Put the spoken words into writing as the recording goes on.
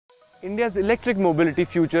India's electric mobility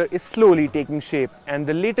future is slowly taking shape, and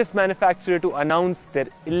the latest manufacturer to announce their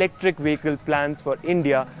electric vehicle plans for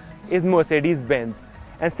India is Mercedes-Benz.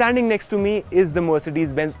 And standing next to me is the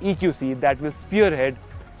Mercedes-Benz EQC that will spearhead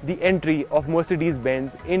the entry of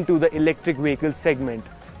Mercedes-Benz into the electric vehicle segment.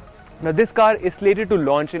 Now this car is slated to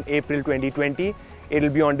launch in April 2020. It will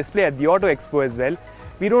be on display at the Auto Expo as well.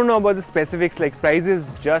 We don't know about the specifics like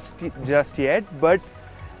prices just yet, but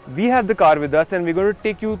we have the car with us and we're going to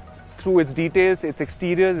take you through its details, its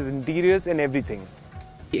exteriors, its interiors and everything.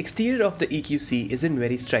 The exterior of the EQC isn't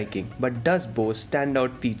very striking, but does boast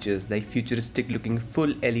standout features like futuristic looking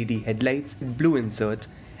full LED headlights, blue inserts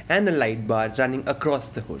and a light bar running across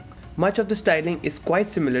the hood. Much of the styling is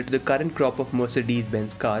quite similar to the current crop of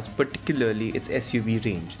Mercedes-Benz cars, particularly its SUV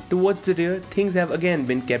range. Towards the rear, things have again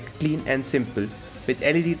been kept clean and simple, with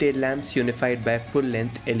LED tail lamps unified by a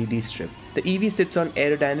full-length LED strip. The EV sits on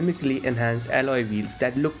aerodynamically enhanced alloy wheels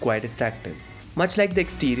that look quite attractive. Much like the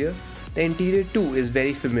exterior, the interior too is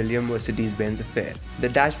very familiar Mercedes-Benz affair. The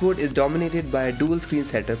dashboard is dominated by a dual-screen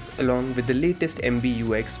setup along with the latest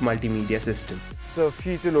MBUX multimedia system. It's a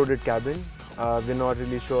feature-loaded cabin. We're not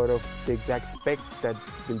really sure of the exact spec that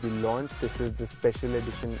will be launched. This is the special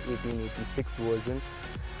edition 1886 version.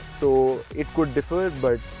 So it could differ,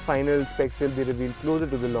 but final specs will be revealed closer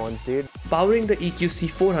to the launch date. Powering the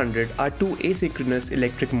EQC 400 are two asynchronous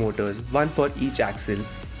electric motors, one for each axle,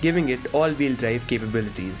 giving it all-wheel drive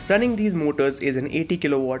capabilities. Running these motors is an 80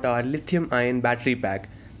 kWh lithium-ion battery pack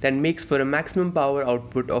that makes for a maximum power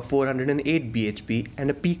output of 408 bhp and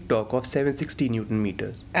a peak torque of 760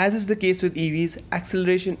 Nm. As is the case with EVs,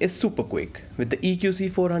 acceleration is super quick, with the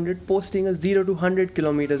EQC 400 posting a 0 to 100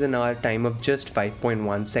 km/h time of just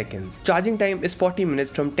 5.1 seconds. Charging time is 40 minutes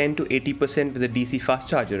from 10 to 80% with a DC fast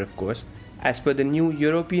charger of course. As per the new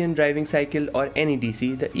European driving cycle or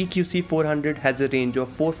NEDC, the EQC 400 has a range of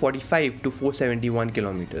 445 to 471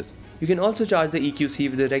 km. You can also charge the EQC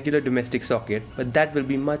with a regular domestic socket, but that will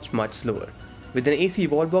be much slower. With an AC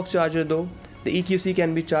wallbox charger though, the EQC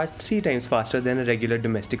can be charged 3 times faster than a regular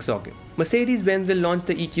domestic socket. Mercedes-Benz will launch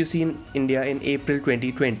the EQC in India in April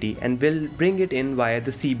 2020 and will bring it in via the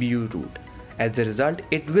CBU route. As a result,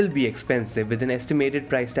 it will be expensive with an estimated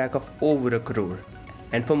price tag of over ₹1 crore.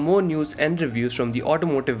 And for more news and reviews from the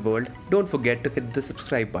automotive world, don't forget to hit the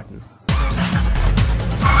subscribe button.